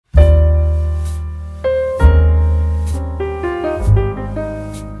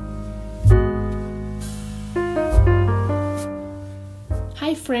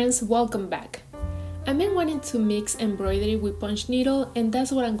friends, welcome back. I've been wanting to mix embroidery with punch needle, and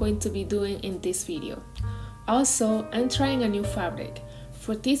that's what I'm going to be doing in this video. Also, I'm trying a new fabric.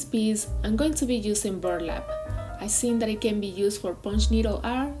 For this piece, I'm going to be using burlap. I've seen that it can be used for punch needle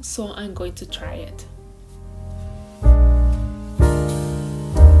art, so I'm going to try it.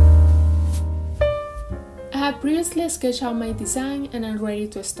 I have previously sketched out my design and I'm ready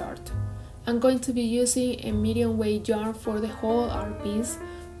to start. I'm going to be using a medium weight yarn for the whole art piece,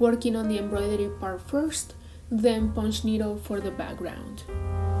 working on the embroidery part first, then punch needle for the background.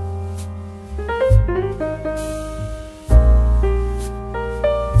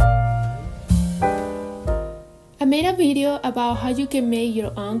 I made a video about how you can make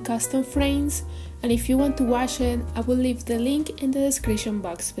your own custom frames, and if you want to watch it, I will leave the link in the description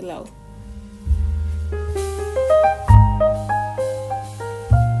box below.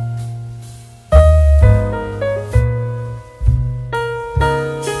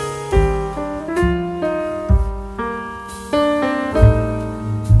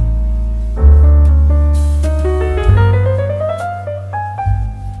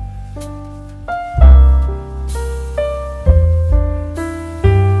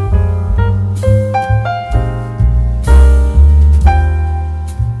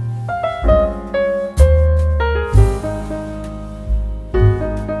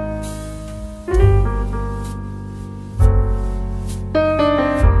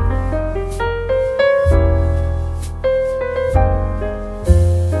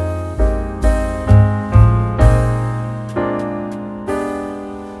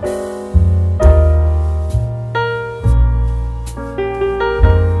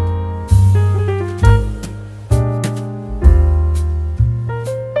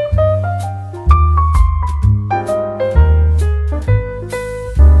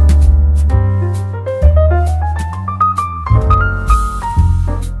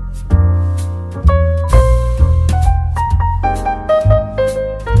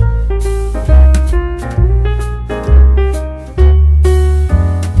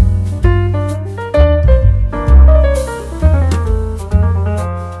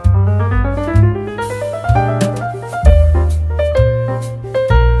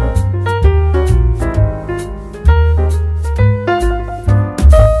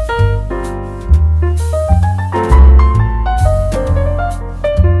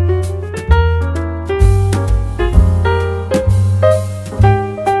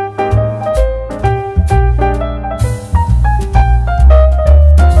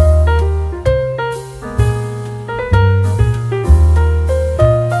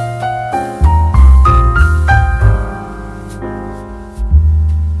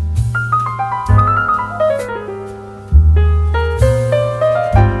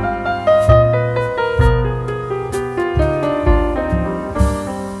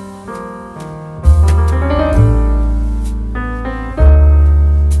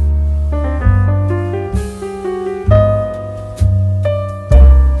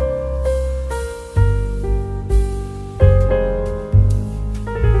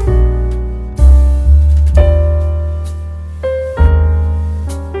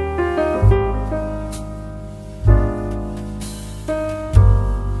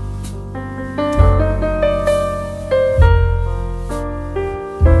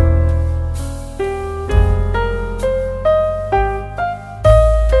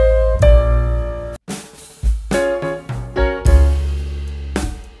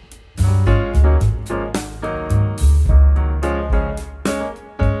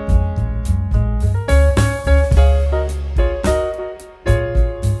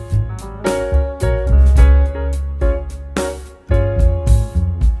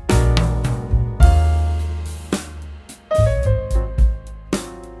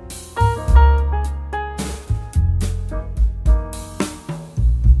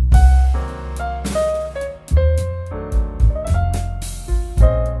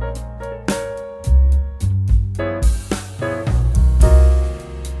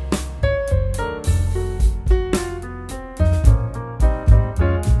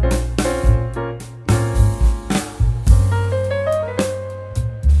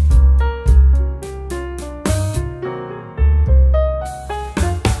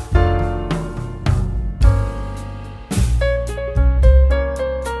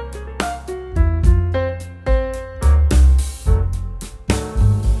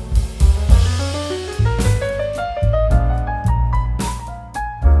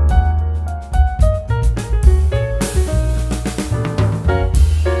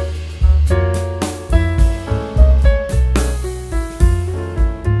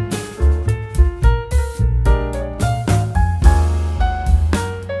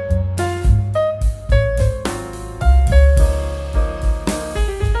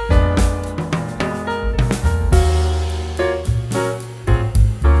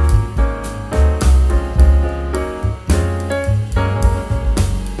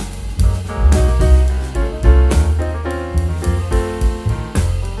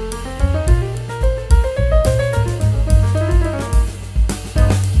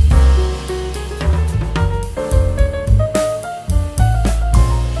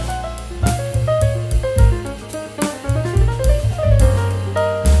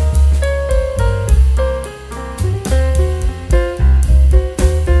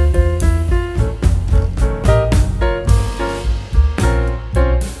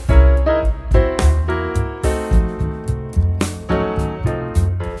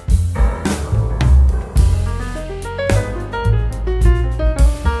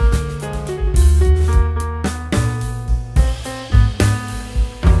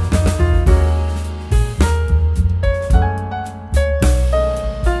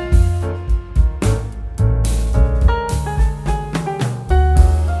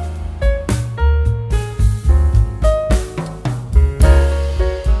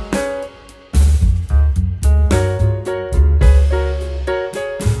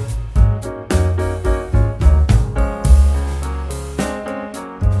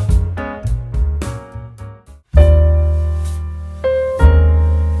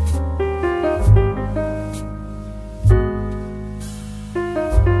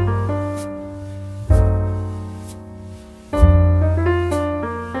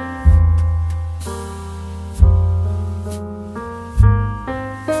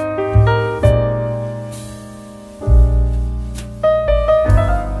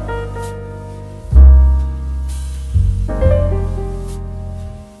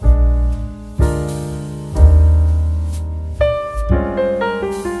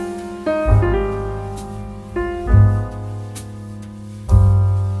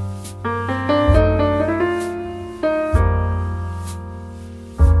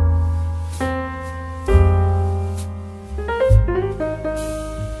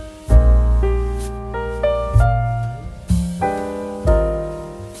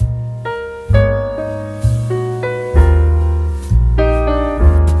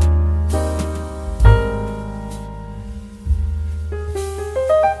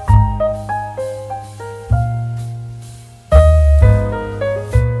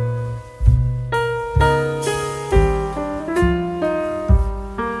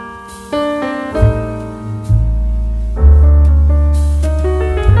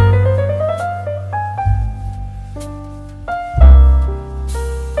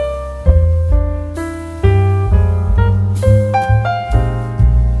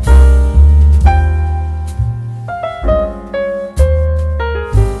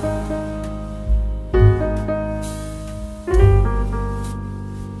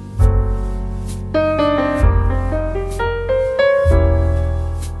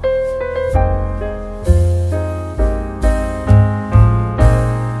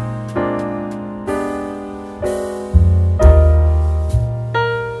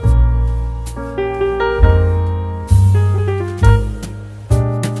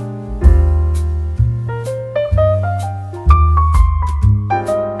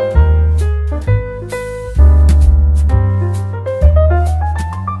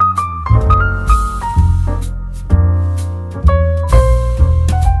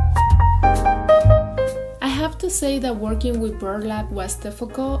 that working with burlap was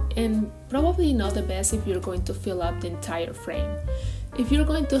difficult and probably not the best if you're going to fill up the entire frame. If you're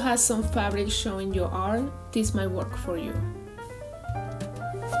going to have some fabric showing your art, this might work for you.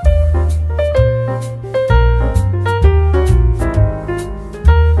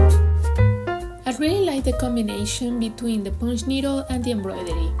 I really like the combination between the punch needle and the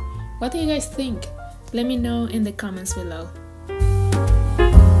embroidery. What do you guys think? Let me know in the comments below.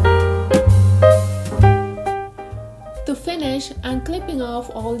 To finish, I'm clipping off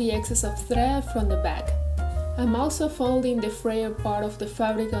all the excess of thread from the back. I'm also folding the frayed part of the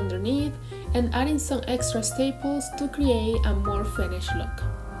fabric underneath and adding some extra staples to create a more finished look.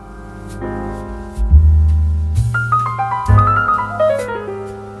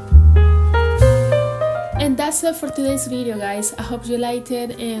 And that's it for today's video, guys. I hope you liked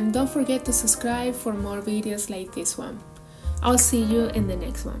it, and don't forget to subscribe for more videos like this one. I'll see you in the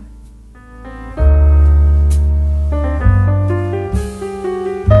next one.